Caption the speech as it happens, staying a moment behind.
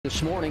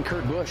This morning,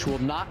 Kurt Busch will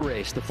not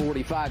race the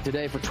 45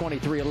 today for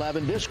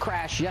 23XI. This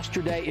crash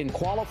yesterday in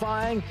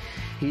qualifying,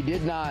 he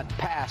did not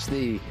pass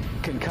the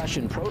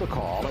concussion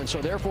protocol, and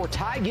so therefore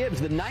Ty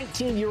Gibbs, the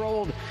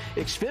 19-year-old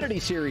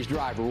Xfinity Series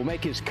driver, will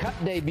make his Cup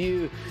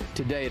debut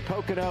today at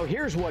Pocono.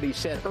 Here's what he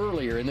said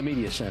earlier in the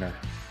media center.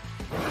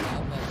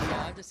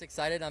 I'm just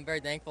excited. I'm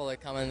very thankful to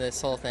come in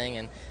this whole thing,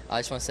 and I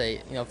just want to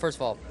say, first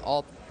of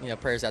all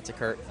prayers out to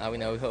Kurt. We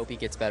hope he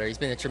gets better. He's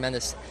been a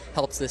tremendous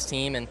help to this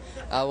team, and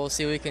we'll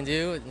see what we can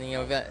do.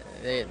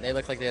 They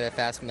look like they had a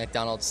fast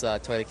McDonald's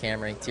Toyota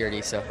Camry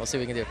TRD, so we'll see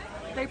what we can do.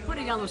 They put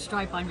a yellow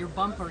stripe on your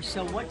bumper,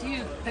 so what do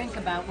you think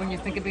about when you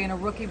think of being a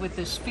rookie with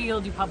this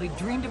field? You probably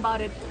dreamed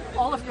about it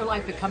all of your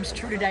life. It comes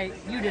true today.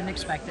 You didn't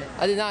expect it.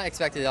 I did not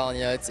expect it at all.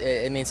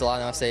 It means a lot,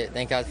 and I'll say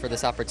thank God for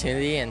this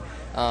opportunity, and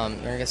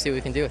we're going to see what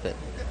we can do with it.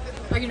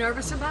 Are you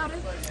nervous about it?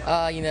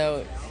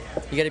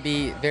 You got to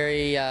be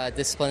very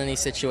disciplined in these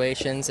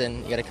situations,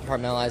 and you got to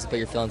compartmentalize, put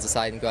your feelings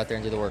aside, and go out there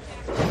and do the work.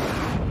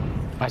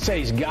 I say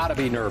he's got to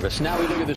be nervous. Now we look at the